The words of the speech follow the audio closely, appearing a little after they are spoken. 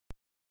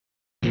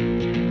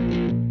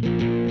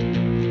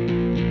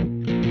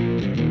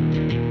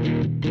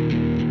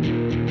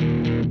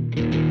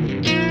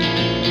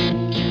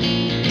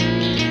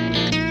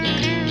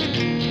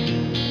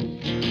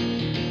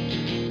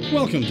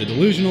Welcome to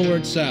Delusional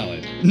Word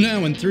Salad,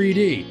 now in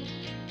 3D.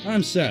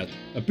 I'm Seth,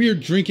 a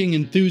beer-drinking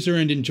enthuser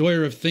and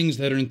enjoyer of things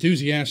that are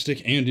enthusiastic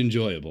and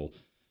enjoyable.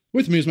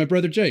 With me is my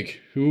brother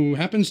Jake, who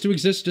happens to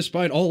exist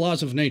despite all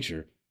laws of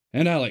nature,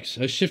 and Alex,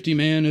 a shifty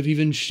man of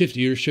even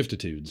shiftier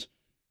shiftitudes.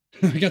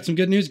 I got some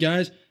good news,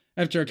 guys.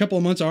 After a couple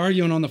of months of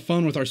arguing on the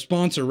phone with our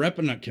sponsor,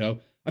 Repinut Co.,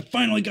 I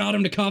finally got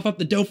him to cough up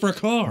the dough for a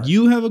car.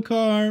 You have a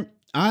car,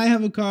 I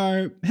have a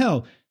car,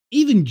 hell,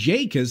 even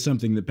Jake has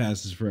something that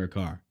passes for a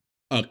car.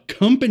 A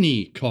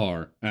company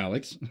car,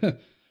 Alex.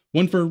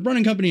 One for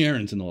running company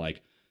errands and the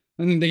like.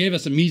 I think they gave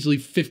us a measly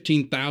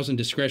 $15,000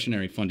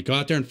 discretionary fund to go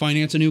out there and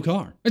finance a new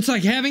car. It's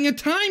like having a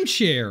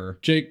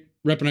timeshare. Jake,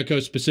 Repinut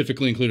Co.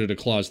 specifically included a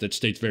clause that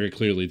states very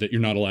clearly that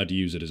you're not allowed to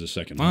use it as a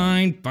second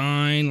home.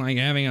 Fine, like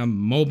having a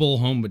mobile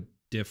home, but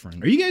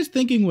different. Are you guys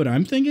thinking what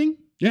I'm thinking?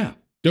 Yeah.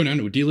 Go down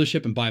to a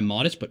dealership and buy a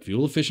modest but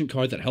fuel-efficient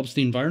car that helps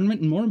the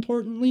environment and, more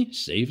importantly,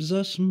 saves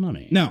us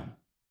money. No,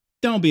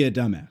 don't be a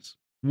dumbass.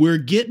 We're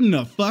getting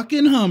a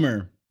fucking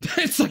Hummer.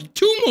 That's like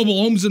 2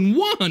 mobile homes in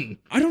one.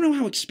 I don't know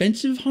how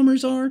expensive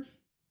Hummers are,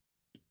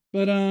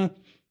 but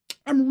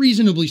I'm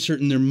reasonably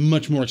certain they're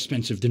much more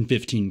expensive than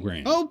 15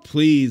 grand. Oh,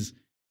 please.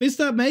 They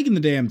stopped making the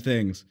damn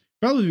things.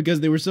 Probably because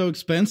they were so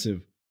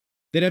expensive.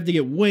 They'd have to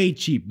get way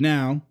cheap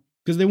now,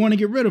 because they want to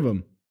get rid of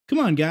them. Come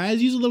on,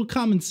 guys, use a little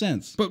common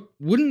sense. But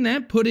wouldn't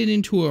that put it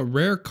into a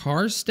rare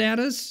car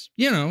status?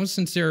 You know,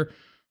 since there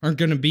aren't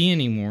going to be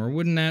any more,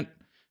 wouldn't that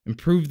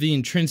improve the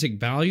intrinsic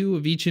value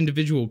of each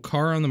individual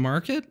car on the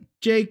market?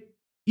 Jake,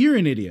 you're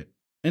an idiot.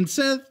 And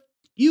Seth,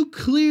 you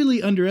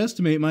clearly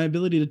underestimate my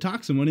ability to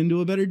talk someone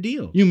into a better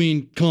deal. You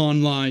mean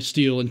con, lie,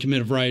 steal, and commit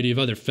a variety of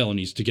other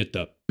felonies to get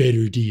the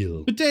better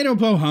deal. Potato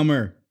Po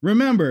Hummer.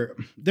 Remember,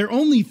 they're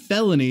only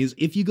felonies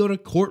if you go to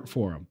court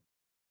for them.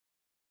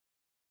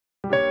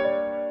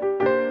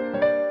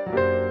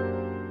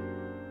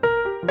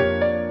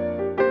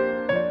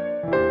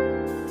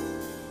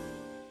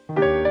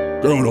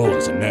 Growing old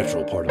is a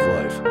natural part of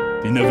life.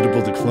 The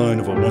inevitable decline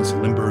of a once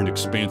limber and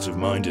expansive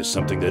mind is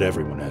something that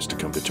everyone has to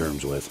come to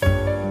terms with.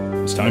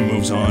 As time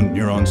moves on,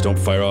 neurons don't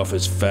fire off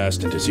as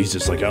fast and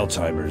diseases like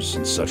Alzheimer's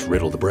and such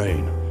riddle the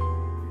brain.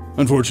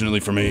 Unfortunately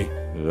for me,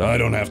 I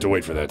don't have to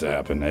wait for that to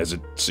happen, as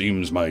it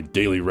seems my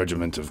daily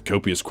regiment of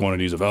copious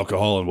quantities of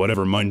alcohol and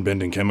whatever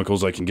mind-bending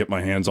chemicals I can get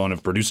my hands on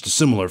have produced a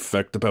similar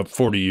effect about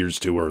 40 years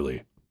too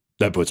early.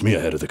 That puts me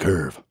ahead of the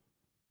curve.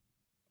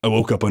 I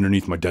woke up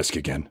underneath my desk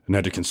again and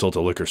had to consult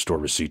a liquor store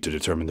receipt to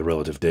determine the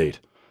relative date.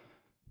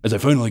 As I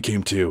finally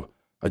came to,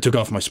 I took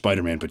off my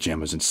Spider-Man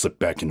pajamas and slipped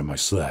back into my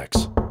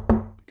slacks.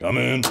 Come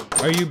in.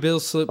 Are you Bill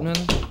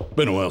Slitman?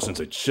 Been a while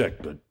since I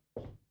checked, but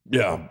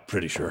yeah, I'm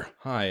pretty sure.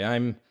 Hi,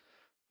 I'm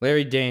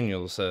Larry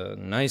Daniels.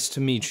 Nice to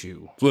meet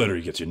you.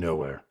 Flattery gets you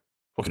nowhere.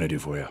 What can I do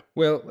for you?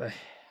 Well,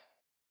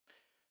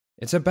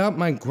 it's about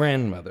my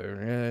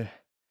grandmother.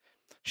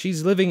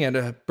 She's living at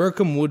a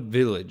Berkhamwood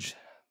Village.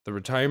 The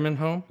retirement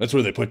home? That's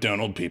where they put down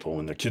old people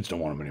when their kids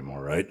don't want them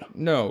anymore, right?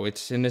 No,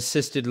 it's an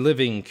assisted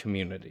living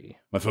community.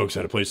 My folks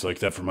had a place like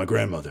that for my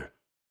grandmother.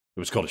 It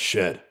was called a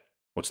shed.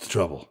 What's the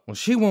trouble? Well,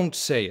 she won't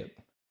say it.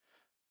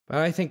 But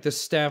I think the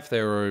staff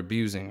there are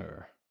abusing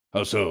her.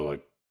 How so?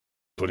 Like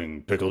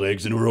putting pickled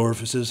eggs into her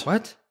orifices?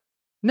 What?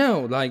 No,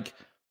 like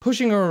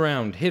pushing her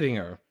around, hitting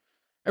her.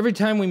 Every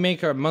time we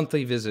make our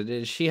monthly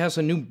visit, she has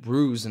a new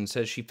bruise and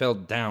says she fell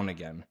down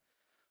again.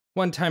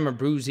 One time her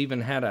bruise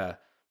even had a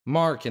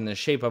mark in the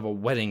shape of a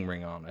wedding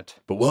ring on it.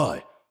 But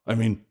why? I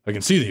mean, I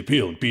can see the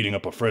appeal in beating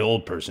up a frail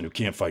old person who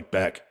can't fight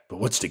back,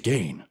 but what's the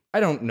gain? I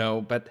don't know,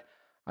 but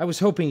I was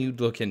hoping you'd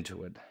look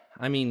into it.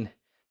 I mean,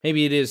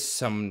 maybe it is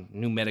some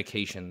new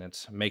medication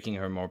that's making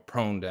her more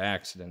prone to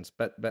accidents,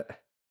 but...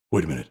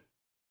 Wait a minute.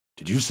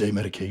 Did you say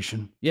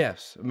medication?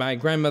 Yes, my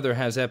grandmother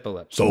has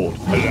epilepsy. Sold.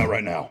 Head it out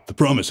right now. The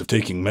promise of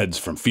taking meds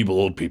from feeble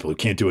old people who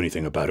can't do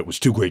anything about it was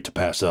too great to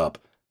pass up.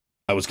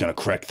 I was gonna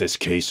crack this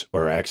case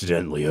or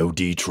accidentally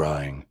OD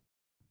trying.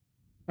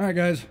 Alright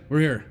guys, we're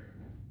here.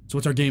 So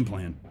what's our game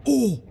plan?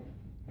 Oh!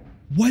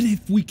 What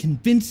if we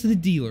convince the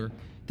dealer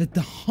that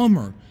the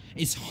Hummer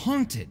is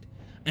haunted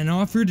and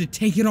offer to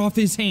take it off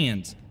his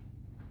hands?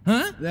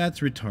 Huh?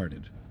 That's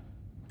retarded.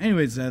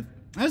 Anyway, Seth,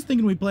 I was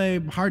thinking we play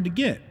hard to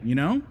get, you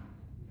know?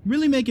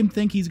 Really make him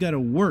think he's gotta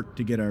work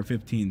to get our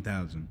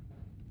 15,000.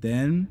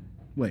 Then,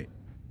 wait.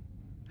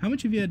 How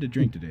much have you had to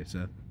drink today,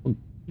 Seth?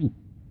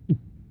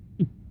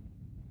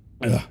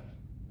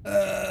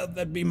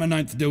 That'd be my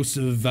 9th dose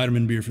of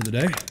vitamin beer for the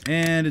day.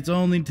 And it's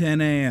only 10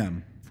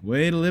 a.m.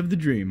 Way to live the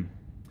dream.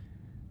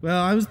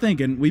 Well, I was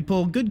thinking we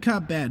pull good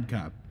cop, bad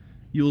cop.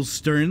 You'll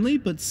sternly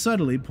but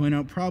subtly point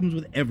out problems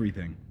with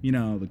everything. You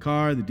know, the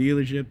car, the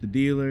dealership, the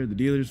dealer, the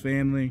dealer's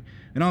family.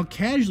 And I'll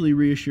casually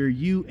reassure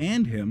you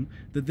and him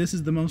that this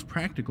is the most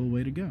practical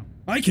way to go.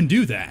 I can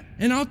do that.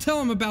 And I'll tell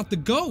him about the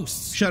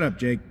ghosts. Shut up,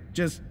 Jake.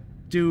 Just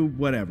do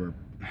whatever.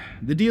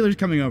 The dealer's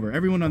coming over.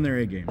 Everyone on their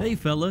A game. Hey,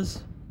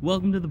 fellas.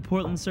 Welcome to the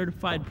Portland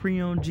Certified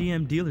Pre-Owned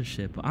GM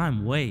dealership.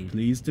 I'm Wade.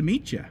 Pleased to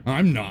meet you.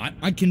 I'm not.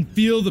 I can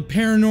feel the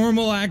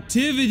paranormal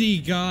activity,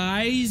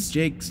 guys.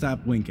 Jake,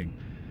 stop winking.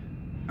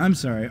 I'm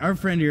sorry, our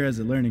friend here has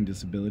a learning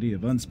disability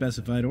of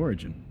unspecified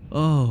origin.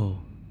 Oh,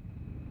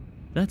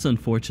 that's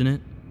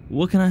unfortunate.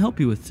 What can I help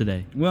you with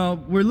today? Well,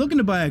 we're looking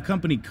to buy a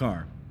company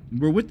car.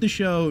 We're with the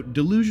show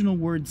Delusional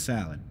Word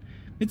Salad.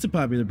 It's a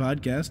popular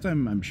podcast.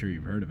 I'm sure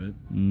you've heard of it.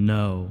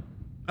 No.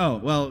 Oh,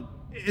 well,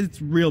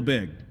 it's real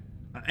big.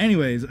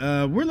 Anyways,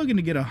 we're looking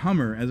to get a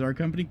Hummer as our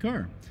company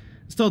car.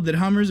 It's told that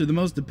Hummers are the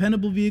most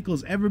dependable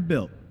vehicles ever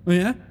built. Oh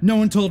yeah? No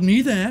one told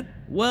me that.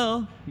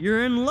 Well,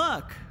 you're in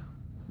luck.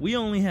 We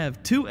only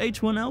have 2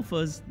 H1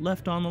 Alphas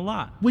left on the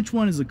lot. Which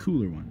one is the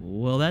cooler one?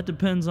 Well, that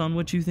depends on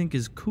what you think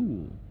is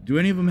cool. Do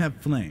any of them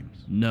have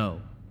flames? No,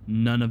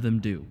 none of them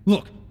do.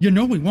 Look, you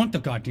know we want the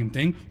goddamn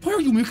thing. Why are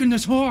you making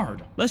this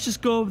hard? Let's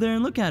just go over there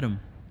and look at them,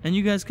 and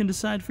you guys can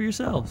decide for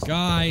yourselves.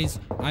 Guys,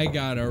 I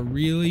got a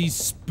really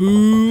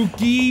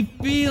spooky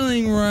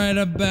feeling right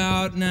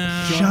about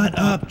now. Shut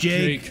up,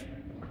 Jake.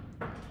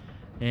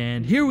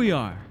 And here we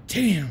are.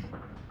 Damn.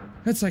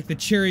 That's like the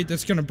chariot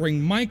that's gonna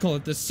bring Michael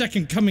at the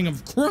second coming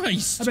of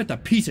Christ. I bet the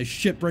piece of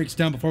shit breaks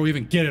down before we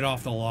even get it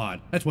off the lot.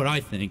 That's what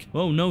I think.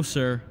 Oh, no,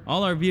 sir.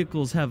 All our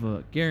vehicles have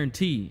a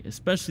guarantee,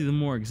 especially the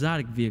more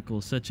exotic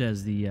vehicles such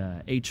as the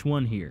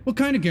H1 here. What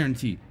kind of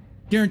guarantee?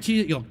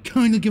 Guarantee that you'll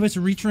kindly give us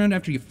a reach around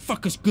after you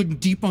fuck us good and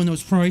deep on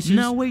those prices?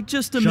 Now, wait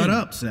just a minute. Shut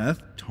up,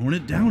 Seth. Tone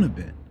it down a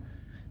bit.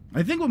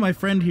 I think what my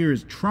friend here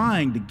is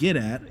trying to get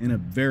at, in a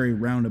very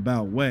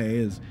roundabout way,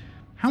 is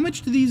how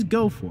much do these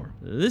go for?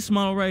 This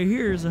model right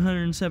here is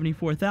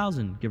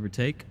 $174,000, give or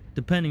take,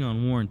 depending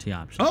on warranty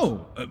options.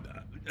 Oh,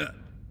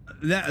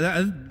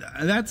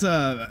 that's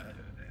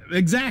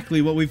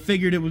exactly what we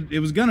figured it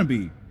was gonna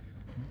be.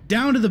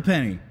 Down to the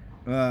penny.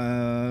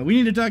 We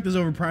need to talk this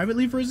over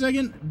privately for a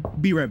second.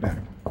 Be right back.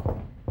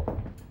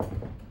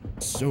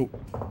 So,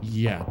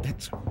 yeah,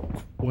 that's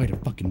quite a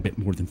fucking bit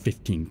more than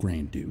 15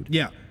 grand, dude.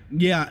 Yeah,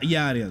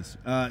 it is.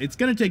 It's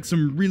gonna take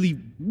some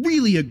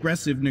really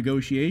aggressive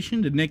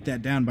negotiation to nick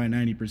that down by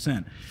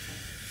 90%.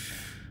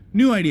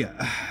 New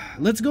idea.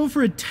 Let's go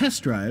for a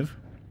test drive,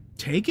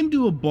 take him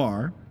to a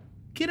bar,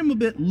 get him a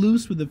bit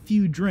loose with a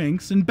few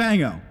drinks, and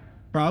bango.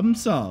 Problem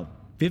solved.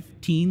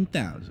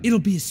 15,000. It'll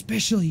be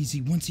especially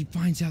easy once he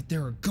finds out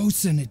there are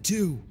ghosts in it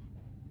too.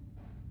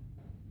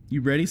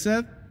 You ready,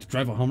 Seth? To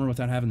drive a Hummer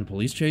without having the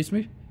police chase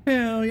me?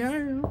 Hell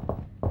yeah.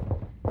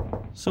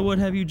 So what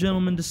have you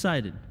gentlemen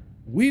decided?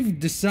 We've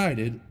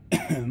decided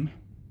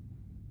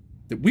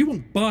that we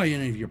won't buy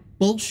any of your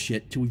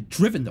bullshit till we've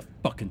driven the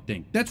fucking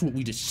thing. That's what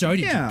we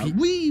decided. Yeah,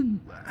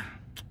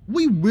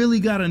 we really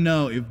gotta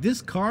know if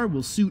this car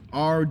will suit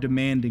our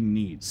demanding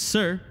needs.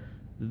 Sir,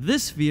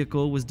 this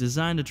vehicle was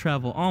designed to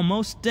travel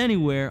almost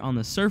anywhere on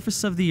the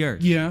surface of the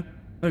earth. Yeah,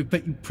 I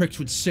bet you pricks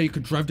would say you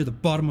could drive to the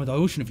bottom of the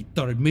ocean if you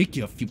thought I'd make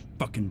you a few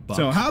fucking bucks.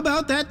 So how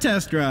about that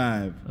test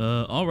drive?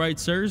 All right,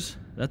 sirs.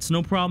 That's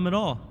no problem at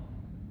all.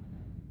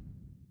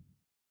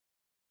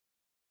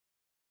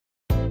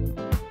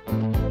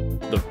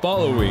 The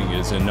following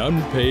is an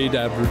unpaid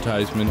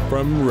advertisement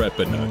from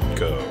Repinut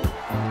Co.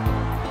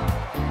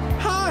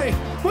 Hi,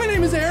 my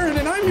name is Aaron,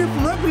 and I'm here from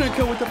Repinut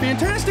Co. with a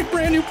fantastic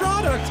brand new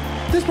product.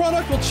 This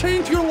product will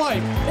change your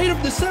life. 8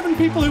 of the 7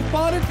 people who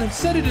bought it have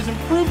said it has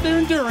improved their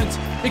endurance.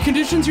 It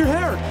conditions your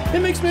hair. It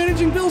makes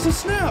managing bills a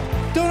snap.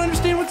 Don't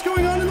understand what's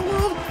going on in the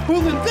world?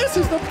 Well, then this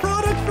is the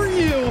product for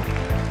you.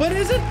 What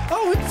is it?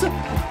 Oh, it's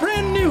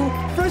brand new,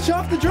 fresh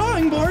off the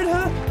drawing board,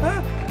 huh?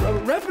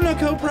 Repinut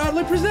Co.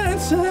 proudly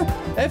presents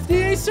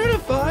FDA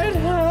certified,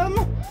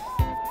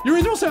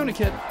 urethral sounding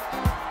kit.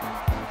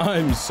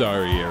 I'm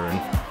sorry, Aaron.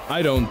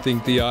 I don't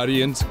think the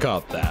audience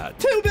caught that.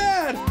 Too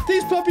bad!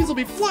 These puppies will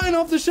be flying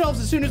off the shelves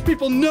as soon as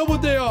people know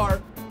what they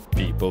are.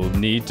 People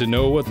need to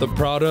know what the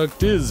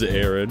product is,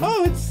 Aaron.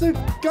 Oh, it's a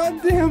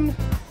goddamn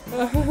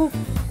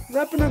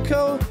Repinut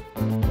Co.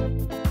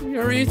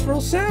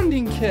 urethral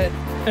sounding kit.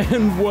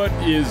 And what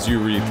is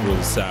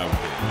urethral sounding?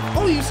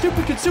 All you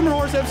stupid consumer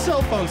whores have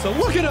cell phones, so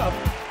look it up.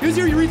 Use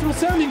your urethral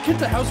sounding kit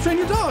to house train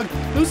your dog,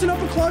 loosen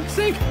up a clogged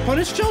sink,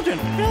 punish children,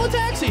 hail a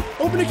taxi,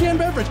 open a canned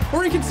beverage,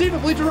 or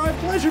inconceivably derive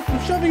pleasure from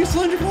shoving a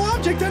cylindrical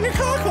object down your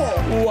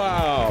cockhole.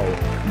 Wow,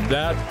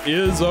 that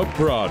is a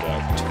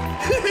product.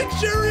 It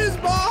sure is,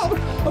 Bob!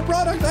 A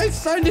product I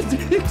signed into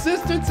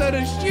existence out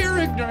of sheer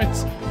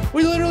ignorance.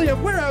 We literally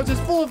have warehouses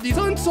full of these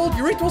unsold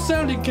urethral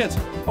sounding kits.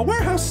 A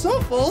warehouse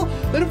so full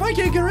that if I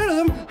can't get rid of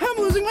them, I'm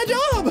losing my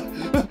job.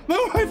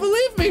 My wife will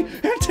leave me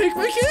and take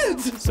my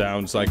kids.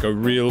 Sounds like a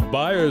real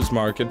buyer's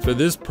market for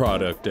this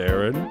product,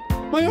 Aaron.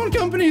 My own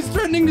company is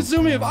threatening to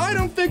sue me if I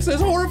don't fix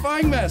this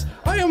horrifying mess.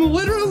 I am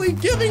literally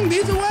giving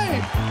these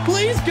away.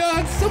 Please,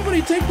 God,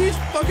 somebody take these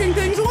fucking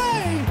things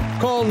away.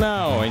 Call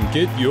now and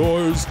get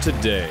yours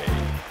today.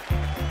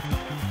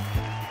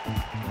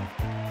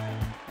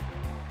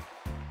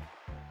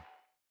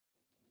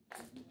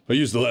 I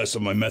used the last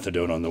of my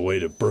methadone on the way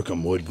to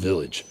Burkham Wood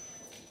Village.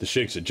 The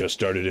shakes had just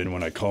started in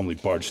when I calmly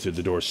barged through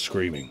the door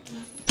screaming.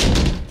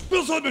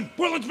 Bill Slitman,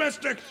 Portland's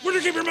Mystic, where do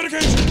you keep your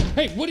medication?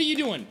 Hey, what are you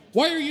doing?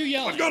 Why are you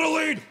yelling? I've got a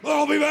lead,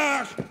 I'll be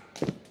back!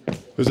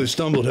 As I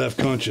stumbled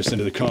half-conscious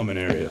into the common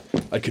area,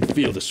 I could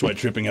feel the sweat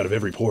dripping out of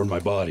every pore in my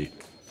body.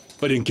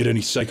 If I didn't get any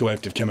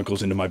psychoactive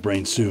chemicals into my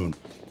brain soon,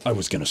 I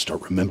was gonna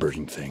start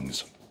remembering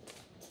things.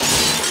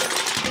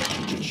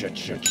 Shit.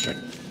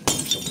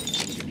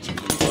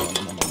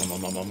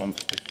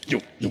 Yo,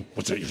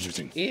 what's that you're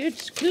using?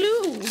 It's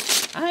glue.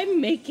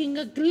 I'm making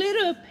a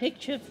glitter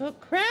picture for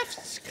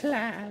crafts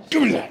class.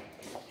 Give me that!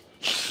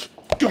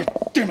 God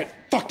damn it!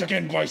 Fucked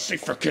again by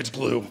Safe for Kids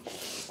glue.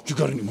 You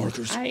got any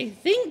markers? I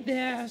think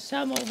there are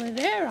some over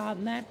there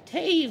on that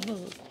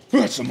table.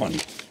 That's the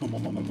money.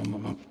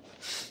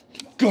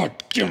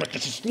 God damn it,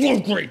 this is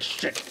low-grade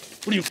shit.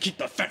 Where do you keep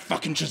the fat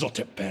fucking chisel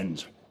tip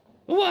pens?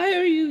 Why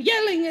are you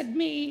yelling at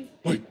me?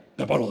 Wait,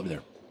 that bottle over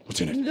there.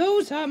 What's in it?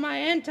 Those are my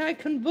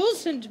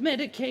anticonvulsant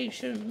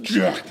medications.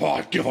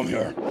 Jackpot, give them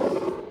here.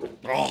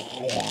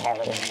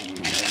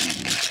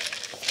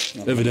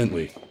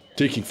 Evidently,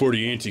 taking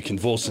 40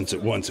 anticonvulsants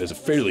at once has a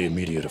fairly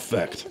immediate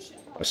effect.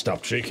 I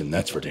stopped shaking,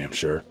 that's for damn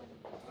sure.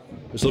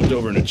 I slipped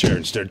over in a chair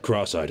and stared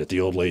cross-eyed at the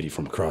old lady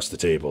from across the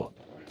table.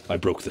 I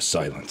broke the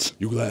silence.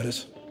 You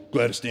Gladys?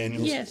 Gladys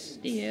Daniels? Yes,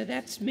 dear,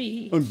 that's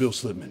me. I'm Bill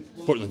Slitman,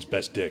 Portland's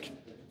best dick.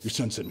 Your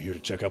son sent me here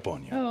to check up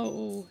on you.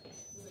 Oh,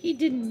 he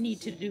didn't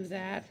need to do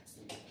that.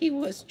 He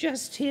was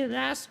just here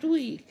last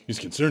week. He's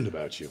concerned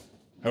about you.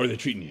 How are they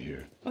treating you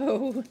here?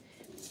 Oh,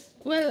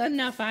 well,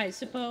 enough, I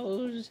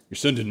suppose. Your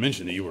son didn't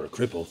mention that you were a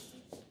cripple.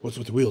 What's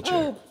with the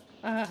wheelchair?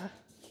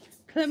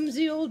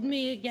 Clumsy old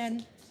me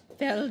again.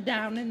 Fell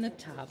down in the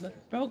tub.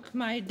 Broke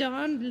my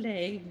darned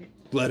leg.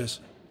 Gladys,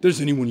 if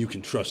there's anyone you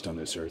can trust on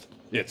this earth,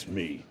 it's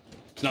me.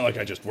 It's not like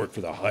I just work for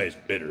the highest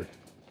bidder.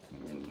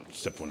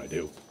 Except when I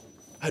do.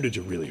 How did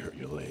you really hurt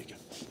your leg?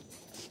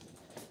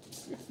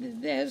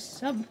 There's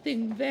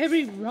something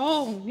very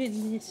wrong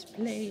in this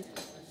place.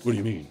 What do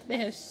you mean?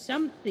 There's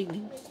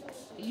something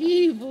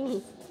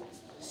evil.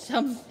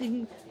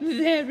 Something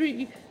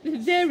very,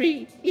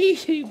 very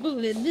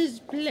evil in this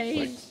place.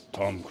 Like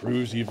Tom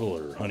Cruise evil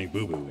or Honey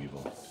Boo Boo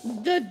evil?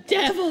 The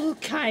devil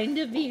kind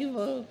of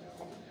evil.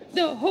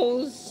 The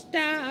whole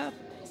staff.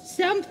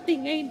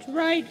 Something ain't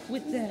right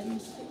with them.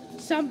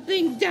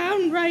 Something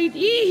downright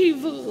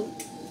evil.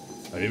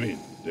 How do you mean?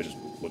 They just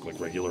look like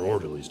regular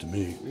orderlies to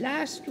me.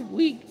 Last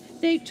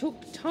week, they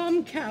took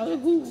Tom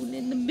Calhoun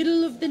in the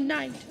middle of the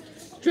night,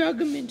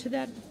 drug him into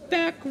that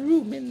back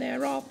room in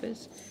their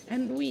office,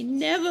 and we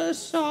never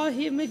saw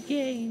him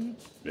again.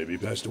 Maybe he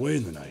passed away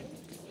in the night.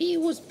 He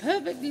was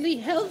perfectly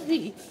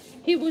healthy.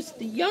 He was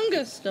the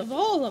youngest of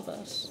all of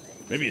us.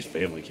 Maybe his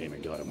family came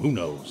and got him. Who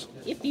knows?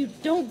 If you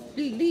don't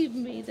believe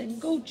me, then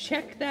go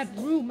check that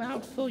room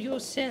out for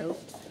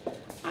yourself.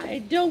 I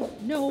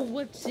don't know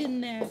what's in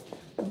there,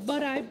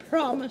 but I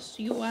promise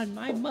you on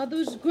my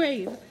mother's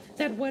grave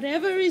that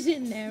whatever is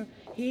in there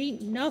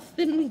ain't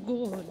nothing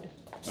good.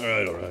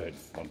 All right.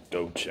 I'll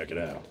go check it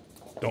out.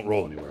 Don't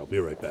roll anywhere. I'll be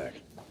right back.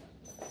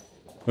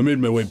 I made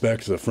my way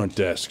back to the front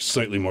desk,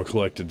 slightly more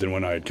collected than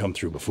when I had come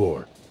through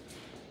before.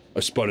 I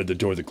spotted the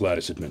door that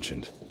Gladys had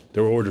mentioned.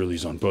 There were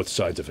orderlies on both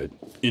sides of it,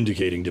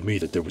 indicating to me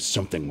that there was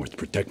something worth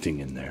protecting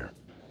in there.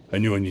 I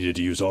knew I needed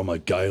to use all my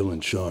guile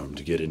and charm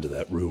to get into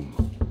that room.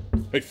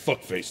 Hey,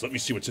 fuckface, let me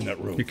see what's in that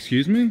room.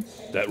 Excuse me?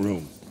 That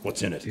room.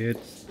 What's in it?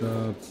 It's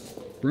the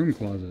broom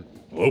closet.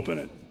 Well, open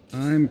it.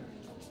 I'm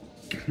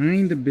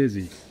kinda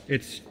busy.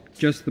 It's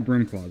just the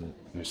broom closet.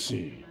 I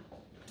see.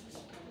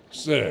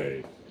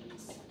 Say,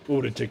 what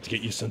would it take to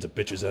get you sons of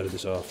bitches out of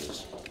this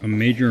office? A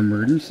major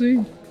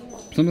emergency?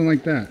 Something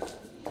like that.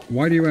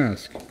 Why do you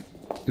ask?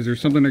 Is there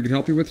something I could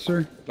help you with,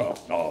 sir? Oh,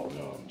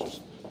 no. I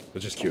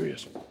was just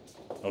curious.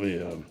 I'll be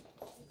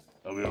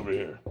over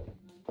here.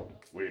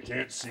 Where you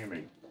can't see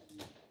me.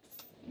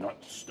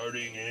 Not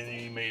starting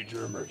any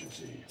major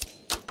emergency.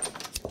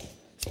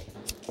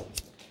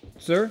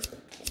 Sir?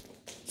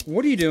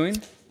 What are you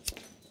doing?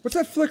 What's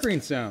that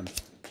flickering sound?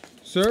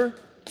 Sir?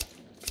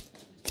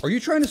 Are you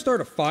trying to start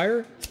a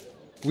fire?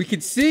 We can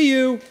see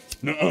you!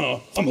 Nuh-uh,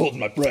 I'm holding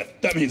my breath.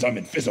 That means I'm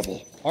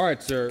invisible.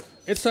 Alright, sir.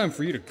 It's time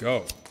for you to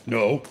go.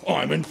 No,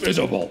 I'm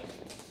invisible.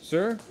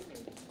 Sir?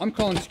 I'm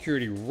calling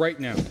security right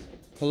now.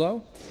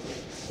 Hello?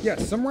 Yeah,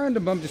 some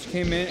random bum just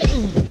came in.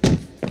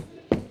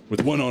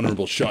 With one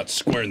honorable shot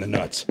square in the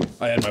nuts,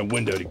 I had my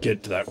window to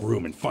get to that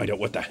room and find out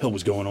what the hell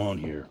was going on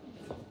here.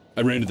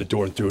 I ran to the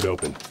door and threw it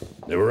open.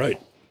 They were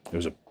right. It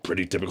was a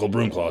pretty typical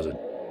broom closet.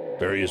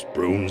 Various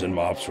brooms and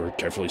mops were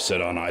carefully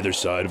set on either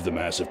side of the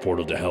massive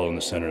portal to hell in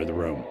the center of the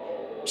room.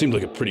 Seemed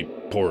like a pretty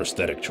poor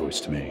aesthetic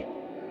choice to me.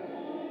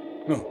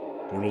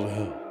 Oh, portal to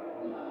hell.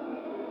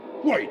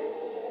 Wait!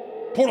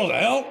 Portal to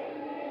hell?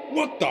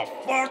 What the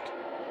fuck?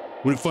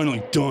 When it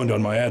finally dawned on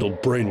my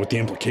addled brain what the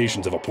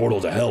implications of a portal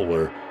to hell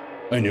were,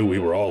 I knew we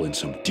were all in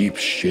some deep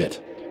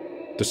shit.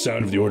 The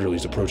sound of the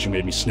orderlies approaching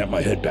made me snap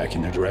my head back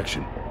in their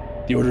direction.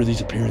 The orderlies'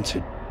 appearance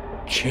had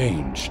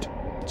changed.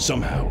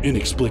 Somehow,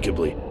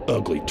 inexplicably,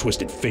 ugly,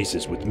 twisted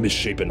faces with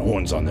misshapen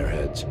horns on their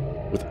heads,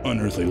 with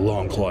unearthly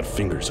long-clawed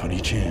fingers on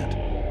each hand.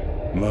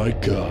 My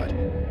God,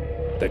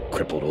 that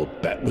crippled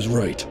old bat was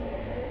right.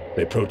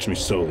 They approached me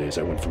slowly as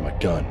I went for my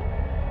gun.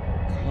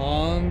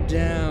 Calm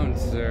down,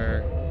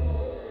 sir.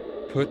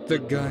 Put the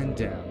gun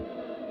down.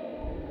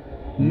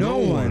 No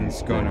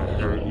one's gonna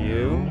hurt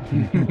you.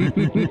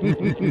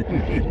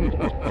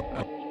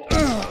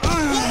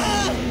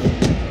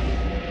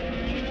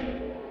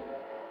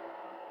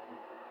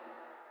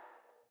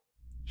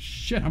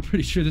 Shit, I'm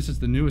pretty sure this is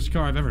the newest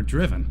car I've ever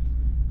driven.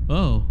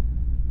 Oh.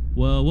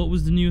 Well, what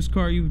was the newest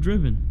car you've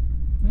driven?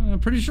 I'm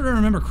pretty sure I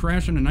remember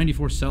crashing a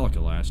 94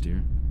 Celica last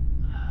year.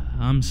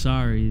 I'm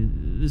sorry.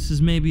 This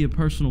is maybe a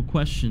personal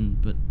question,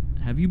 but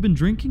have you been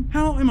drinking?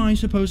 How am I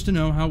supposed to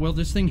know how well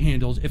this thing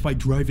handles if I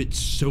drive it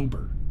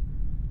sober?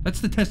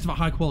 That's the test of a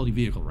high-quality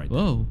vehicle right there.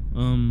 Oh,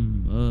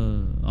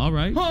 all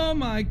right. Oh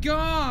my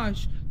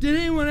gosh! Did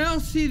anyone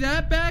else see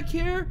that back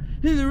here?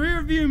 In the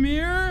rearview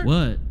mirror?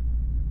 What?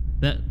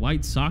 That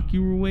white sock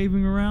you were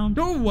waving around?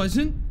 No, it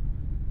wasn't.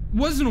 It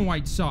wasn't a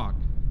white sock.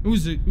 It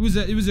was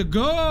a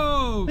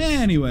ghost!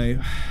 Anyway,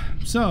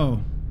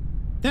 so,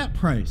 that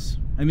price.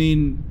 I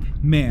mean,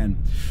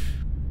 man,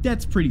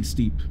 that's pretty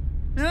steep.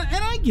 And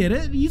I get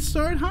it. You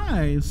start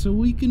high, so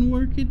we can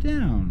work it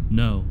down.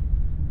 No.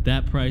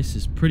 That price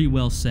is pretty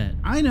well set.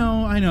 I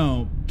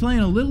know.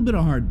 Playing a little bit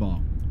of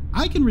hardball.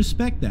 I can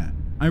respect that.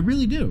 I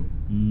really do.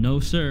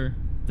 No, sir.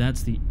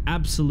 That's the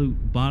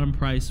absolute bottom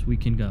price we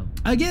can go.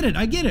 I get it.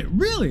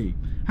 Really?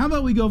 How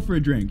about we go for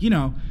a drink? You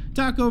know,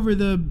 talk over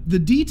the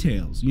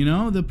details, you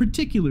know, the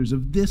particulars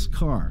of this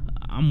car.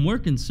 I'm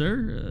working,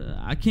 sir.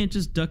 I can't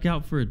just duck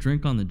out for a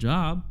drink on the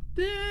job.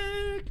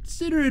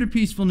 Consider it a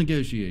peaceful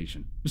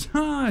negotiation.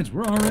 Besides,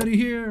 we're already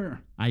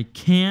here. I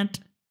can't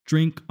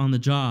drink on the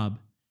job,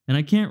 and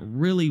I can't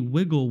really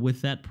wiggle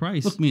with that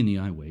price. Look me in the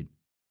eye, Wade.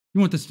 You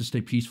want this to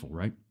stay peaceful,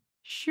 right?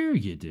 Sure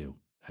you do.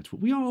 That's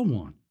what we all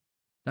want.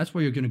 That's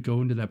why you're gonna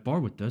go into that bar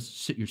with us,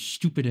 sit your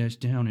stupid ass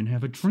down, and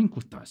have a drink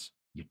with us.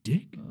 You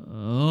dig?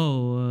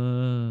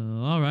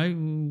 All right.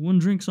 One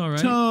drink's all right.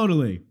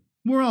 Totally.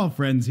 We're all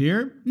friends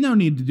here. No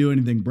need to do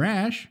anything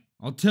brash.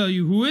 I'll tell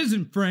you who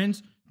isn't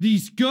friends.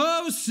 These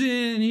ghosts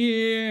in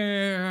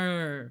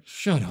here!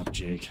 Shut up,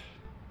 Jake.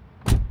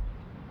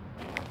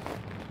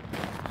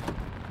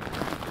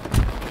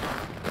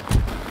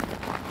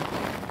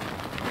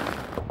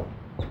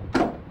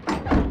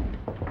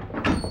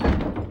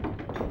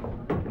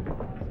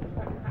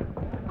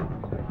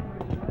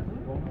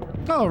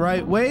 All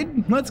right,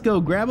 Wade, let's go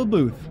grab a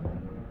booth.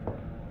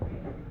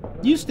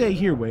 You stay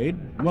here, Wade,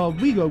 while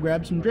we go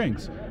grab some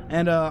drinks.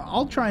 And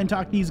I'll try and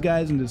talk these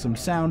guys into some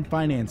sound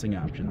financing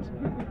options.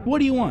 What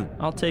do you want?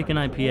 I'll take an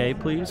IPA,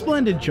 please.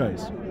 Splendid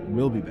choice.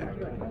 We'll be back.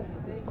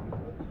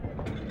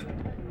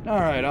 All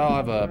right, I'll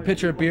have a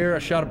pitcher of beer, a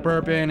shot of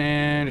bourbon,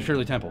 and a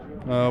Shirley Temple.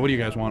 What do you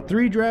guys want?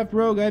 3 draft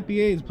Rogue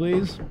IPAs,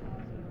 please.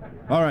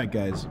 All right,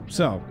 guys.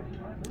 So,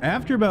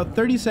 after about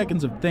 30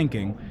 seconds of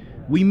thinking,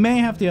 we may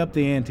have to up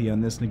the ante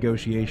on this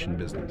negotiation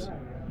business.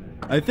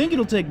 I think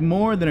it'll take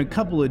more than a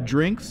couple of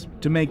drinks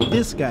to make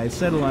this guy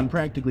settle on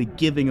practically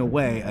giving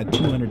away a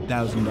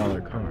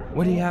 $200,000 car.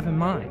 What do you have in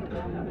mind?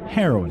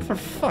 Heroin. For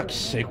fuck's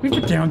sake, we've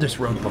been down this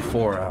road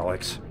before,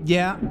 Alex.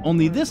 Yeah,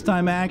 only this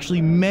time I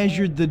actually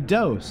measured the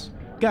dose.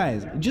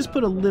 Guys, just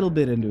put a little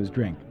bit into his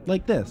drink,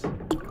 like this.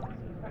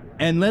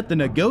 And let the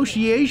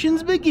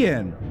negotiations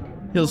begin.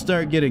 He'll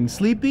start getting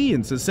sleepy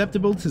and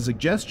susceptible to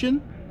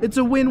suggestion. It's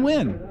a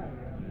win-win.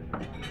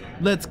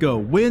 Let's go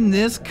win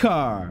this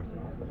car.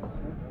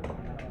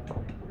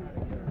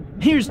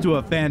 Here's to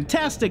a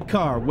fantastic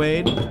car,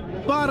 Wade.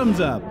 Bottoms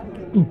up.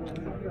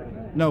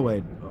 No,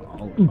 Wade.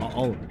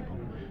 All of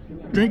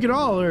it. Drink it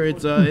all, or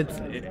it's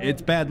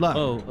bad luck.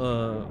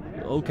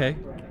 Okay.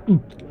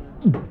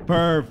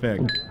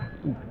 Perfect.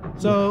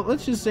 So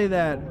let's just say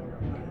that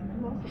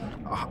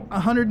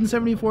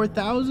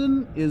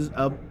 174,000 is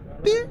a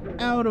bit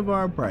out of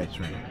our price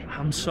range.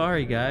 I'm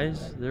sorry,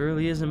 guys. There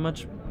really isn't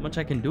much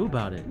I can do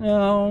about it.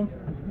 No,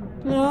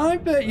 I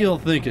bet you'll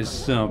think of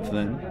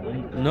something.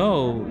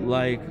 No,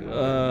 like,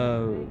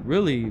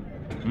 really,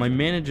 my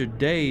manager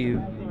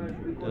Dave,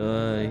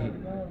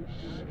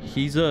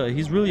 he's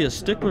really a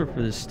stickler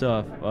for this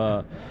stuff.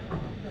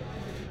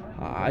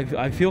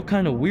 I feel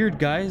kind of weird,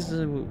 guys.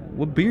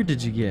 What beer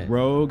did you get?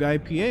 Rogue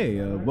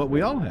IPA, what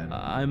we all had.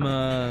 I'm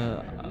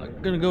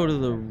gonna go to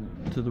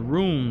the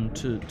room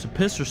to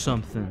piss or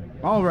something.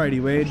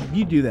 Alrighty, Wade,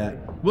 you do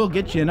that. We'll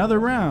get you another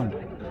round.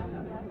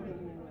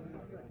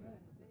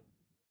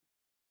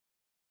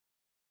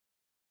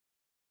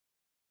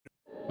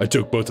 I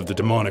took both of the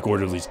demonic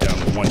orderlies down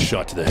with one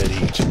shot to the head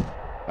each.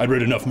 I'd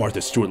read enough Martha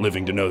Stewart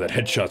living to know that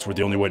headshots were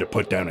the only way to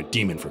put down a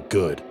demon for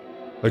good.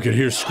 I could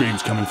hear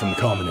screams coming from the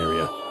common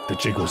area. The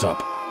jig was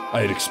up.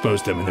 I had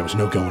exposed them and there was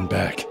no going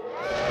back.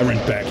 I ran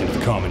back into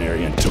the common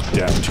area and took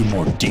down 2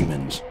 more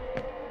demons.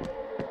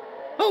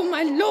 Oh,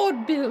 my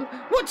Lord, Bill,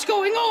 what's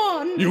going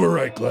on? You were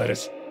right,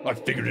 Gladys. I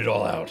figured it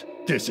all out.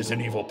 This is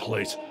an evil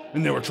place,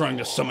 and they were trying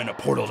to summon a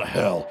portal to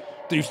hell.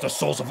 They used the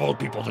souls of old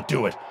people to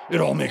do it.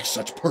 It all makes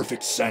such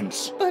perfect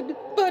sense. But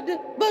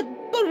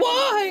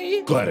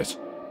why? Gladys,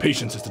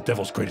 patience is the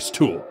devil's greatest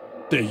tool.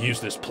 They use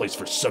this place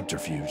for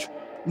subterfuge.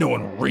 No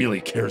one really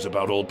cares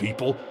about old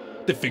people.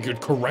 They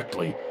figured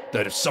correctly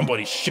that if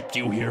somebody shipped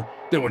you here,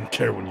 they wouldn't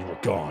care when you were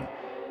gone.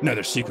 Now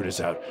their secret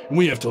is out, and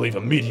we have to leave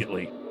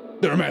immediately.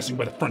 They're amassing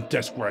by the front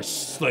desk where I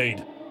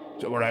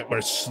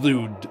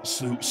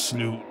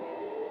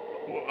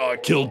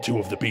killed 2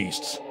 of the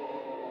beasts.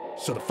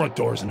 So the front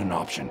door isn't an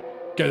option.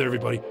 Gather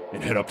everybody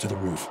and head up to the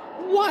roof.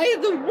 Why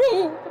the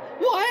roof?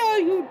 Why are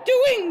you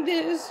doing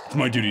this? It's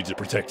my duty to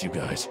protect you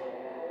guys.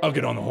 I'll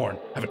get on the horn,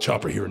 have a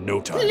chopper here in no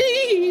time.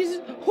 Please,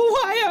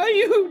 why are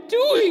you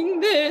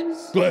doing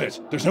this? Gladys,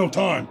 there's no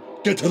time.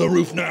 Get to the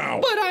roof now.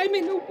 But I'm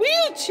in a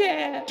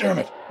wheelchair. Damn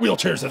it,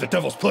 wheelchairs are the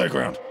devil's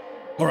playground.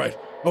 All right,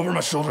 over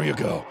my shoulder you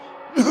go.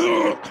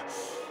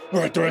 All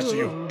right, the rest of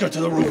you, get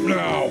to the roof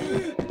now.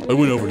 I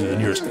went over to the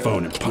nearest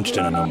phone and punched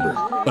in a number.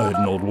 I had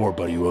an old war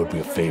buddy who owed me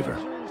a favor.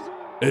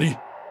 Eddie,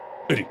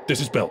 this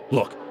is Bill.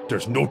 Look,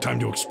 there's no time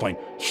to explain.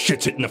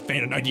 Shit's hitting the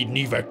fan and I need an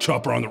evac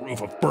chopper on the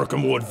roof of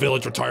Burkham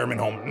Village Retirement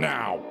Home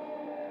now.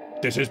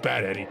 This is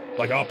bad, Eddie.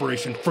 Like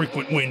Operation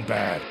Frequent Wind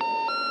bad.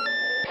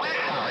 We're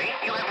sorry.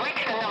 You have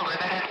reached a number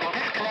that has been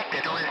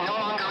disconnected or is no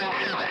longer in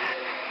service.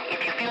 If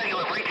you feel you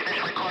have reached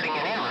this recording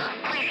in error,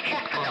 please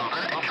check the number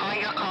and try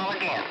your call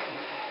again.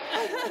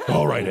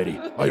 All right, Eddie.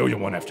 I owe you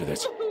one after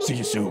this. See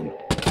you soon.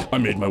 I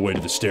made my way to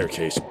the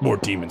staircase. More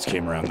demons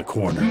came around the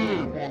corner.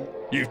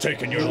 You've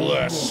taken your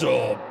last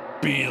soul,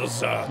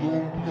 Beelza.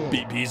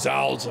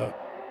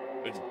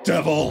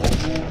 Devil.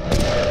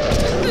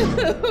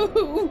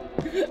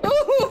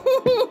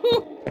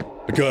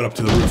 I got up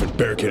to the roof and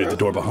barricaded the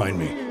door behind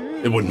me.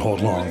 It wouldn't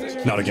hold long,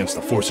 not against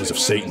the forces of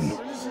Satan.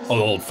 All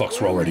the old fucks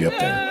were already up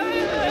there.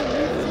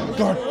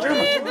 God damn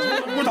it!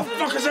 Where the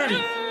fuck is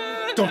Eddie?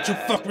 Don't you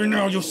fuck me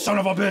now, you son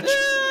of a bitch!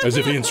 As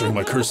if answering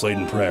my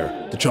curse-laden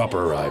prayer, the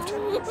chopper arrived,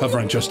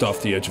 hovering just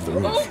off the edge of the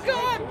roof.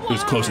 It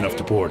was close enough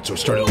to board, so I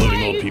started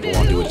loading old people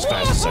onto it as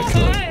fast as I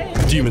could.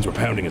 The demons were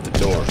pounding at the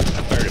door.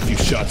 I fired a few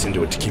shots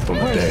into it to keep them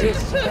at bay.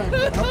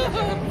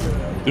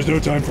 There's no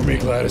time for me,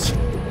 Gladys.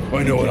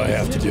 I know what I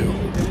have to do.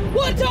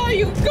 What are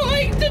you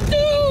going to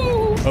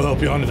do? I'll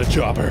help you onto the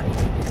chopper.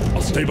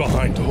 I'll stay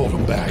behind to hold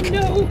them back.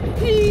 No,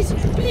 please,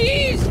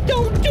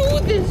 don't do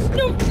this.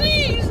 No,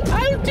 please,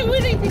 I'll do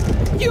anything.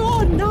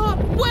 You're not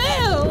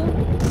well.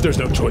 There's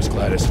no choice,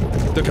 Gladys.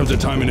 There comes a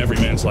time in every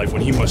man's life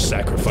when he must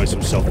sacrifice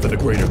himself for the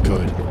greater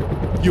good.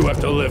 You have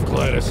to live,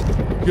 Gladys.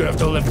 You have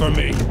to live for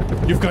me.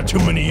 You've got too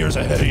many years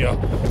ahead of you.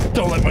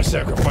 Don't let my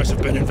sacrifice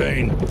have been in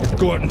vain.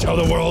 Go out and tell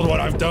the world what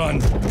I've done.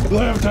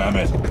 Live, damn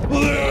it!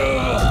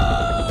 Live!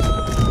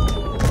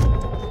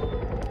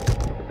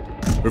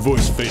 Her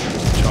voice faded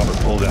as the chopper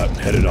pulled out and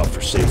headed off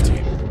for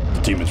safety.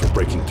 The demons were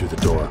breaking through the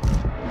door,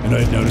 and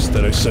I had noticed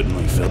that I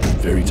suddenly felt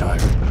very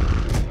tired.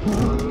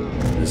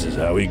 This is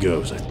how he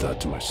goes, I thought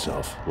to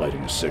myself,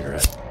 lighting a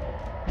cigarette.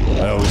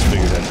 I always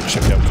figured I'd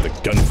check out for the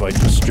gunfight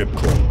in a strip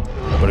club,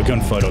 but a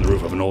gunfight on the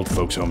roof of an old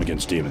folks' home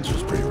against demons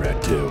was pretty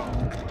rad too.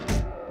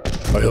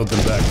 I held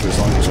them back for as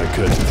long as I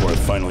could before I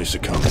finally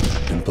succumbed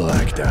and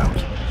blacked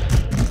out.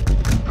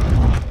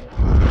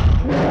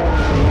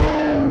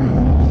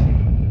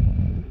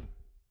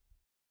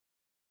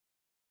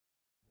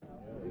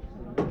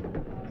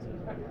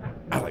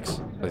 Alex,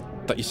 I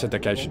thought you said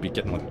that guy should be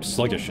getting like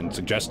sluggish and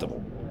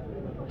suggestible.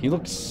 He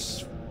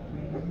looks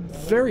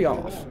very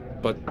off,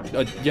 but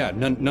yeah,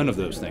 none of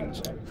those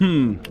things.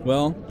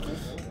 Well,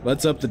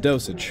 let's up the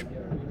dosage.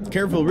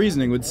 Careful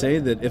reasoning would say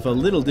that if a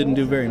little didn't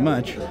do very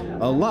much,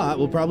 a lot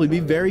will probably be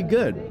very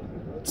good.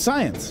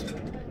 Science.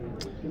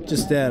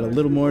 Just add a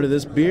little more to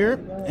this beer,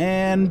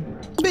 and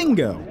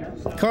bingo!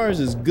 Car's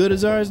as good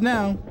as ours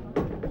now.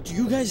 Do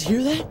you guys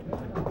hear that?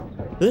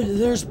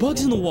 There's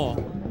bugs in the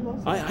wall.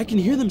 I can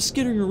hear them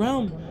skittering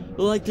around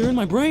like they're in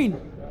my brain.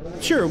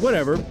 Sure,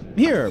 whatever.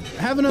 Here,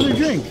 have another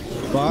drink.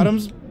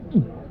 Bottoms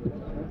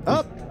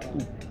up.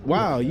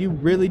 Wow, you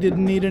really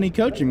didn't need any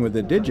coaching with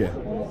it, did you?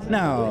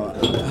 Now,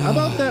 how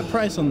about that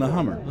price on the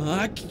Hummer?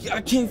 I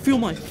can't feel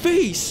my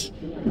face.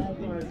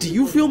 Do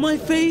you feel my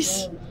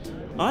face?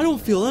 I don't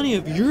feel any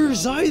of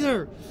yours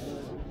either.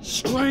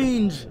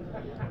 Strange.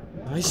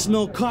 I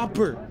smell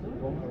copper.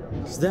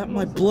 Is that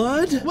my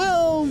blood?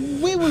 Well,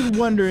 we were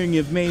wondering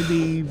if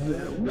maybe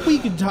we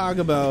could talk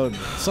about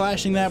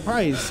slashing that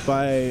price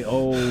by,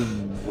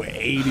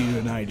 80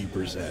 to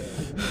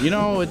 90%. You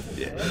know, it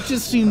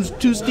just seems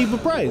too steep a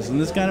price in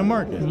this kind of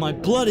market. My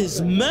blood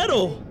is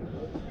metal.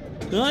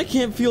 I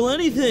can't feel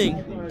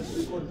anything.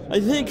 I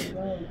think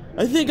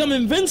I'm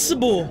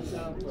invincible.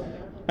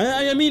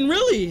 I mean,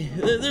 really,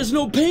 there's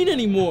no pain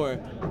anymore.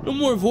 No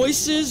more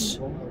voices,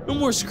 no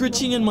more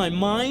scritching in my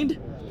mind,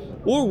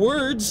 or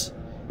words.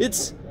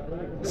 It's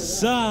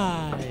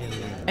silent.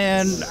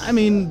 And, I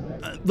mean,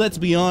 let's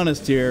be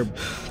honest here.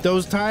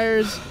 Those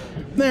tires,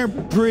 they're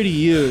pretty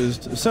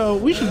used, so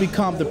we should be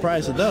comped the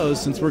price of those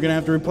since we're gonna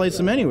have to replace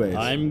them anyways.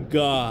 I'm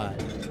God.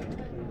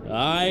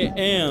 I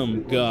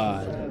am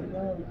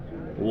God.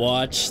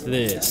 Watch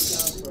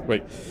this.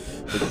 Wait.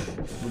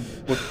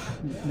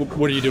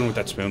 What are you doing with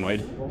that spoon,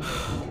 Wade?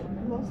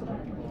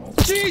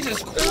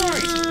 Jesus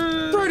Christ!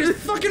 Burn his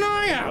fucking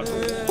eye out!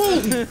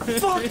 Holy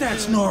fuck,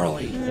 that's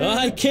gnarly!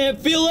 I can't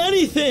feel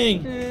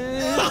anything!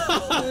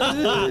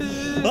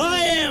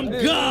 I am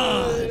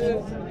God!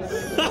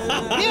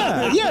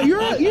 Yeah,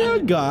 you're a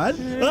god.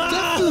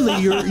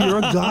 Definitely, you're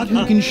a god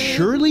who can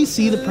surely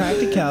see the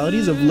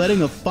practicalities of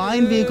letting a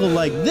fine vehicle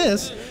like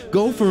this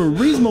go for a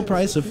reasonable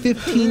price of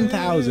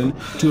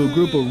 $15,000 to a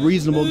group of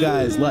reasonable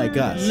guys like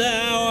us.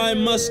 Now I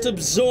must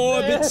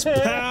absorb its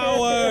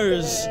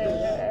powers.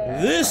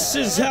 This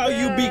is how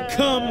you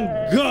become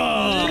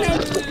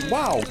God.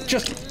 Wow,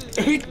 just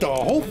ate the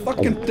whole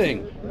fucking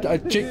thing.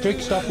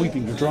 Jake, stop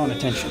weeping. You're drawing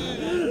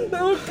attention.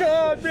 Oh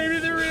God, maybe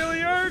there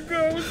really are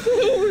ghosts.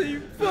 Holy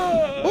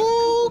fuck.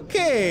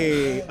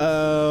 Okay,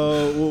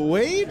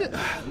 Wade,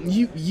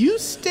 you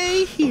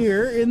stay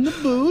here in the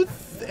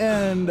booth,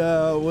 and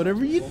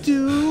whatever you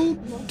do,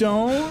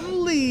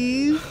 don't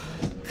leave,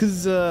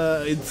 cause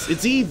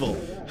it's evil.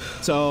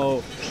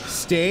 So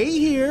stay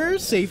here,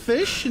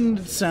 safe-ish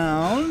and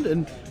sound,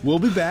 and we'll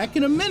be back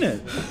in a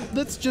minute.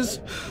 Let's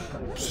just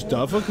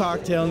stuff a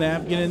cocktail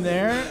napkin in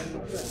there.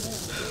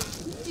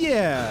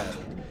 Yeah,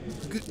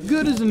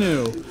 good as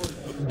new.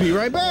 Be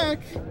right back.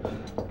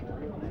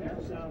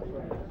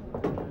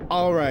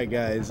 All right,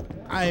 guys.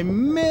 I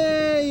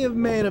may have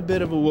made a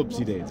bit of a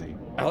whoopsie-daisy.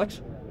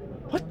 Alex,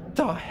 what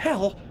the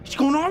hell is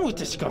going on with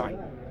this guy?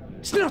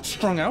 He's not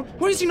strung out.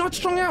 Why is he not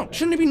strung out?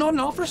 Shouldn't he be nodding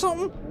off or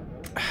something?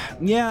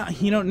 Yeah,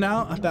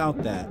 now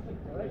about that.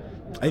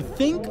 I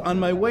think on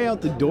my way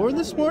out the door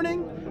this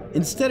morning,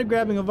 instead of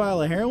grabbing a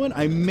vial of heroin,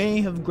 I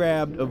may have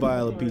grabbed a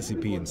vial of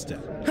PCP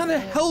instead. How the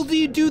hell do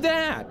you do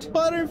that?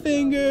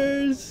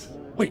 Butterfingers.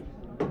 Wait,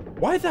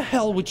 why the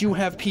hell would you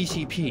have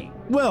PCP?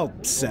 Well,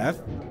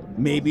 Seth,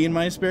 maybe in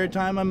my spare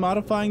time I'm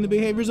modifying the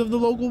behaviors of the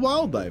local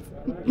wildlife.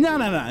 No,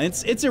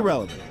 it's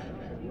irrelevant.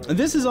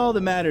 This is all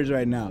that matters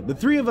right now. The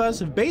three of us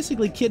have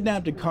basically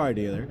kidnapped a car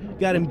dealer,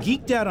 got him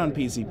geeked out on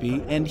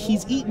PCP, and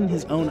he's eaten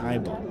his own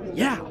eyeball.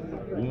 Yeah,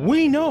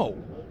 we know.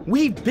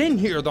 We've been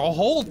here the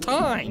whole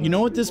time. You know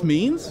what this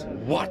means?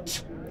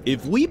 What?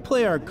 If we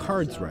play our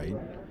cards right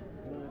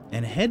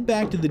and head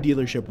back to the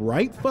dealership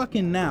right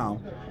fucking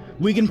now,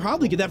 we can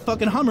probably get that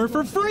fucking Hummer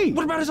for free.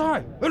 What about his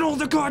eye? And all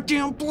the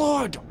goddamn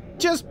blood?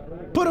 Just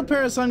put a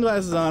pair of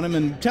sunglasses on him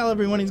and tell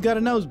everyone he's got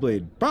a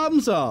nosebleed. Problem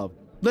solved.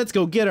 Let's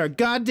go get our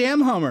goddamn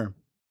Hummer.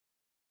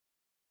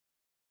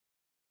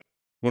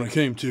 When I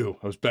came to,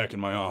 I was back in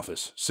my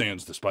office,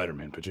 sans the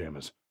Spider-Man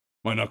pajamas.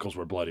 My knuckles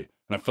were bloody,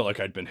 and I felt like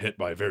I'd been hit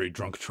by a very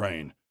drunk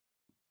train.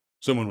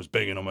 Someone was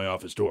banging on my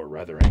office door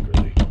rather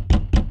angrily.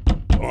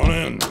 Come on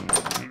in.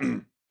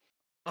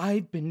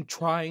 I've been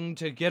trying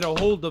to get a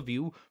hold of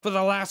you for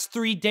the last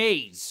 3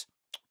 days.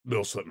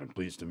 Bill Slitman,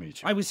 pleased to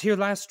meet you. I was here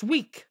last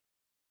week.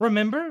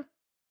 Remember?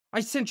 I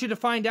sent you to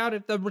find out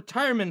if the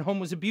retirement home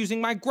was abusing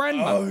my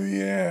grandma. Oh,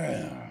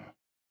 yeah.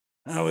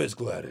 How is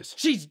Gladys?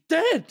 She's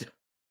dead.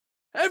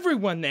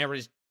 Everyone there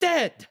is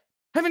dead.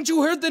 Haven't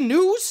you heard the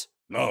news?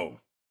 No.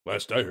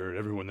 Last I heard,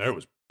 everyone there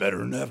was better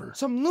than ever.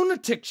 Some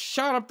lunatic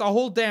shot up the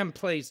whole damn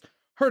place,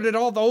 herded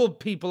all the old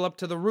people up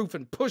to the roof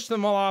and pushed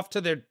them all off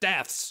to their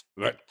deaths.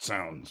 That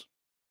sounds...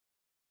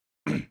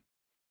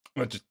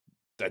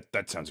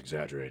 that sounds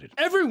exaggerated.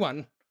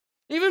 Everyone.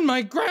 Even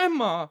my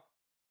grandma.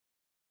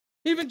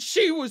 Even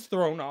she was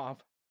thrown off.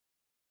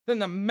 Then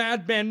the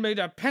madman made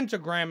a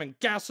pentagram and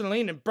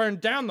gasoline and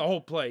burned down the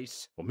whole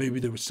place. Well, maybe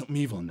there was something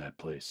evil in that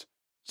place.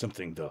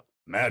 Something the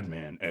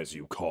madman, as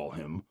you call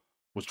him,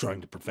 was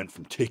trying to prevent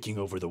from taking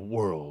over the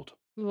world.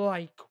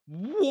 Like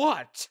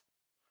what?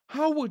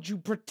 How would you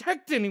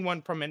protect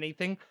anyone from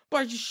anything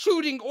by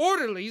shooting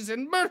orderlies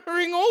and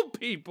murdering old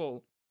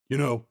people? You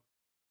know,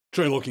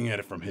 try looking at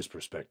it from his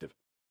perspective.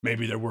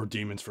 Maybe there were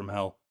demons from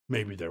hell,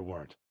 maybe there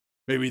weren't.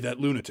 Maybe that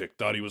lunatic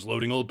thought he was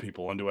loading old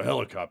people onto a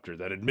helicopter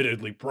that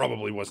admittedly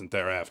probably wasn't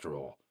there after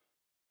all.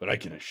 But I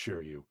can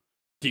assure you,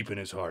 deep in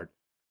his heart,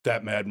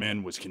 that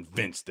madman was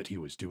convinced that he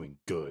was doing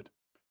good.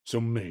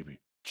 So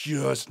maybe,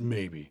 just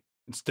maybe,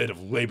 instead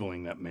of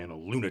labeling that man a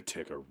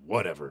lunatic or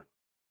whatever,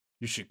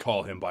 you should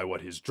call him by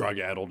what his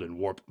drug-addled and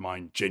warped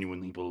mind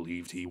genuinely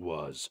believed he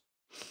was.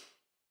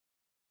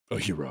 A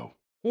hero.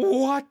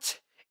 What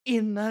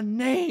in the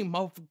name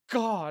of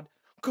God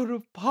could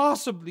have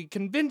possibly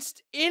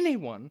convinced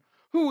anyone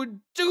who would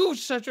do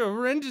such a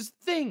horrendous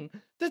thing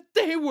that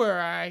they were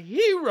a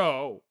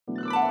hero?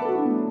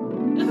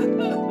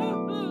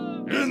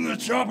 In the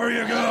chopper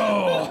you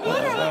go!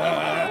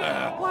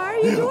 Why are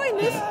you doing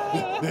this?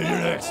 You're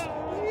next.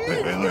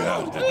 Hey, look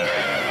out.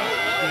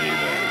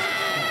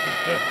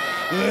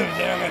 Live,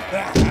 damn it.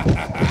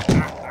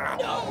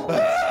 I'm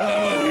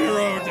a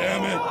hero,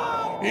 damn it.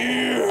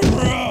 Hero!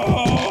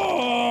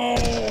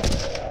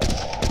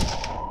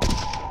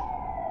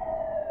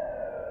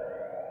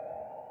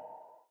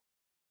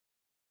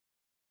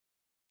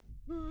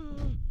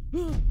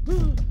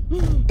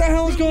 What the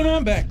hell is going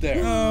on back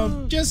there?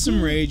 Just some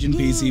rage and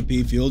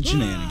PCP-fueled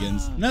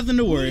shenanigans. Nothing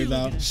to worry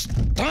about.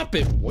 Stop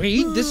it,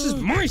 Wade. This is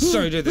my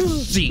side of the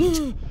seat.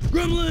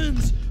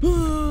 Gremlins!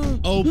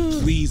 Oh,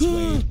 please,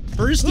 Wade.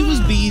 First it was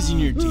bees in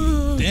your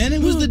teeth. Then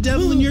it was the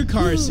devil in your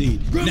car seat.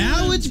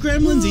 Now it's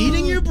gremlins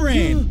eating your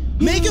brain.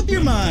 Make up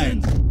your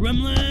mind.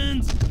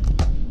 Gremlins!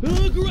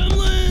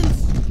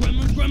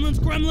 Gremlins!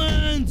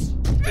 Gremlins!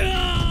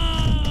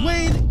 Ah!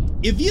 Wade,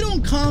 if you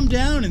don't calm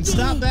down and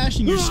stop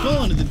bashing your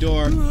skull into the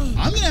door,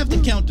 I'm gonna have to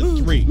count to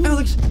 3.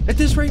 Alex, at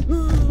this rate,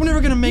 we're never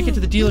gonna make it to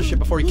the dealership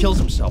before he kills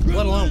himself,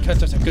 let alone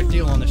catch us a good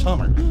deal on this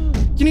Hummer.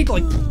 You need to,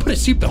 like, put a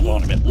seatbelt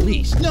on him at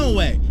least. No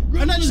way.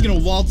 I'm not just gonna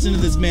waltz into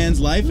this man's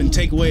life and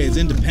take away his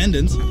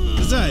independence.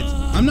 Besides,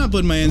 I'm not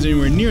putting my hands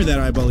anywhere near that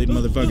eyeball-eating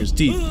motherfucker's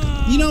teeth.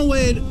 You know,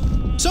 Wade,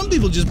 some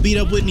people just beat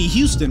up Whitney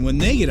Houston when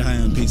they get high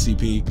on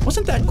PCP.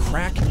 Wasn't that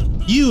crack?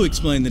 You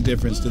explain the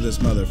difference to this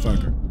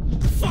motherfucker.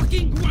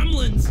 Fucking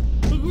gremlins!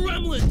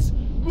 Gremlins!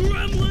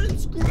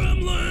 Gremlins!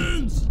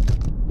 Gremlins!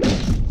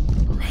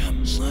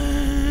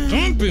 Gremlins!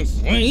 Stop it,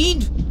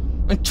 Wade!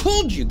 I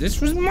told you this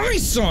was my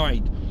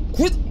side!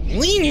 Quit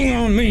leaning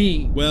on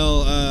me!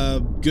 Well,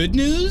 good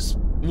news?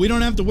 We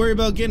don't have to worry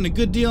about getting a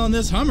good deal on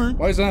this Hummer.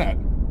 Why's that?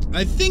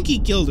 I think he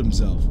killed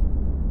himself.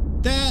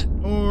 That,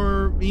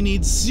 or he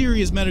needs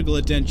serious medical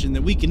attention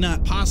that we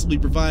cannot possibly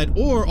provide,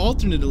 or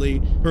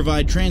alternately,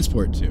 provide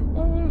transport to.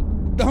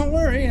 Don't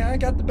worry, I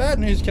got the bad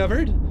news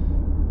covered.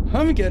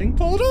 I'm getting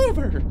pulled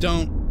over.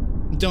 Don't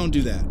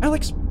do that.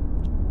 Alex,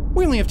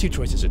 we only have 2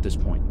 choices at this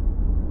point.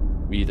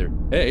 We either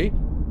A,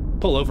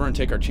 pull over and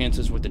take our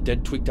chances with the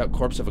dead, tweaked out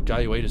corpse of a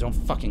guy who ate his own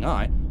fucking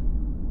eye,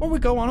 or we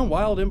go on a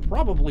wild and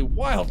probably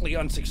wildly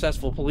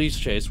unsuccessful police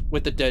chase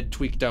with the dead,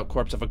 tweaked out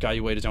corpse of a guy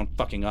who ate his own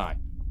fucking eye.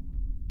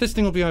 This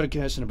thing will be out of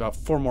gas in about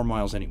 4 more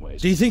miles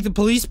anyways. Do you think the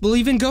police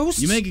believe in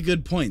ghosts? You make a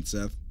good point,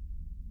 Seth.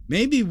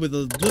 Maybe with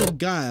a little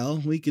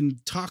guile, we can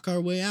talk our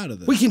way out of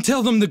this. We can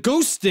tell them the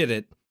ghost did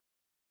it.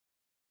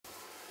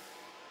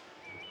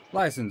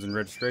 License and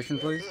registration,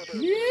 please.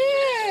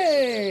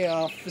 Yay,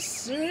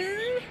 officer!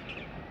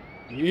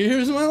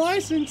 Here's my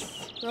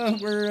license.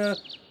 We're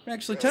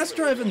actually test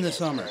driving this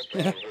summer.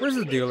 Where's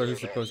the dealer who's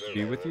supposed to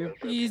be with you?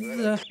 He's,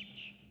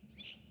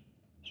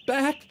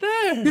 back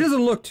there. He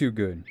doesn't look too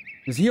good.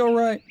 Is he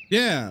alright?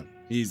 Yeah,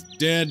 he's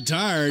dead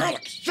tired.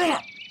 Alex, shut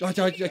up!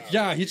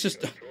 Yeah, he's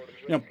just,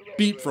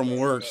 beat from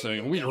work, so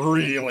we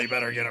really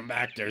better get him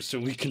back there so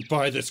we can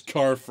buy this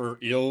car for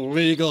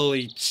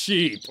illegally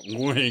cheap.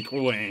 Wink,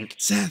 wink.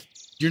 Seth,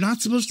 you're not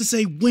supposed to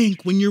say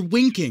wink when you're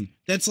winking.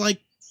 That's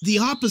like the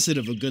opposite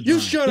of a good line.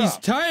 Shut He's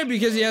up! tired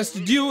because he has to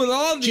deal with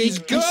all these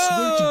Jake, ghosts. I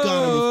swear to God,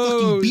 I will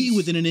fucking beat you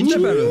within an inch Step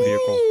of out of the it.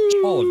 vehicle.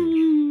 All of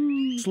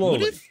you. Slowly.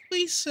 What if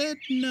we said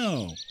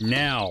no?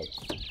 Now.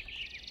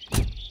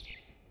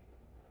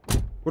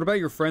 What about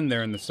your friend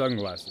there in the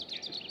sunglasses?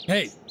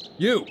 Hey,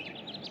 you!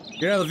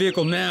 Get out of the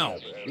vehicle now!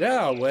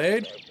 Yeah,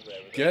 Wade.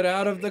 Get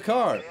out of the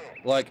car.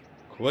 Like,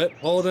 quit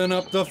holding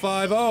up the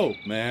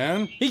 5-0,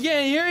 man. He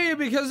can't hear you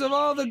because of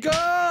all the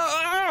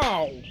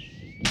Ow!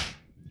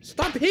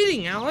 Stop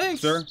hitting,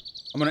 Alex! Sir,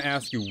 I'm gonna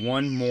ask you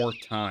one more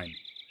time.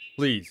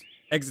 Please,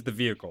 exit the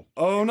vehicle.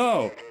 Oh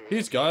no,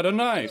 he's got a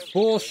knife.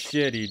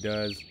 Bullshit he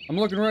does. I'm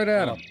looking right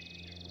at him.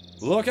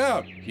 Look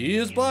out, he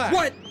is black.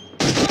 What?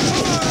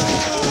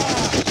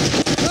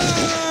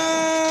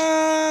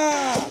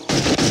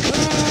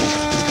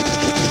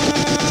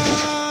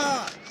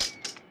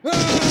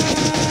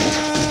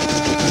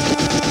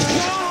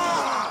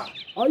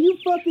 Are you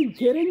fucking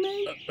kidding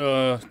me?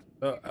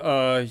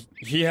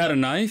 He had a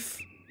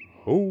knife?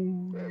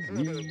 Holy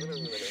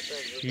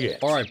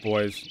shit. Alright,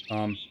 boys,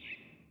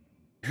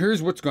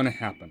 here's what's gonna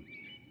happen.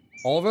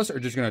 All of us are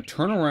just gonna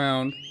turn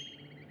around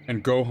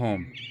and go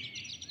home.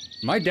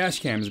 My dash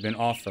cam has been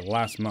off for the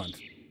last month,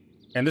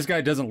 and this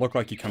guy doesn't look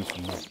like he comes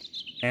from home.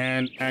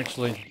 And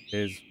actually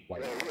is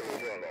white.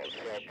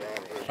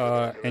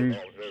 And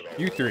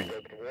you 3.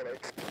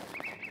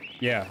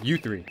 Yeah, you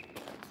 3.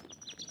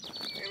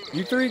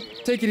 You 3,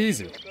 take it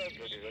easy.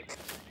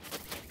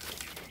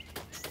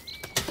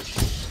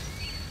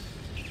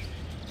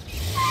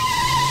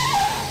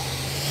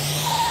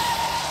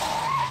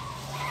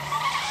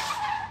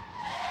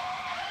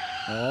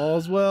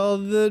 All's well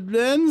that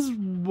ends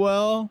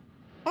well.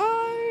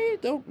 I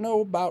don't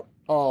know about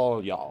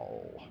all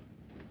y'all,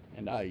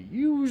 and I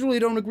usually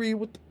don't agree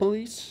with the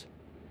police.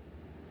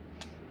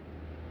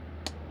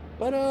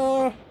 But,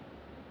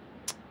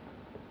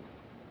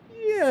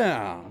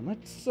 yeah,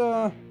 let's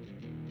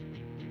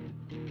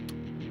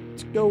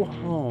go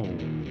home.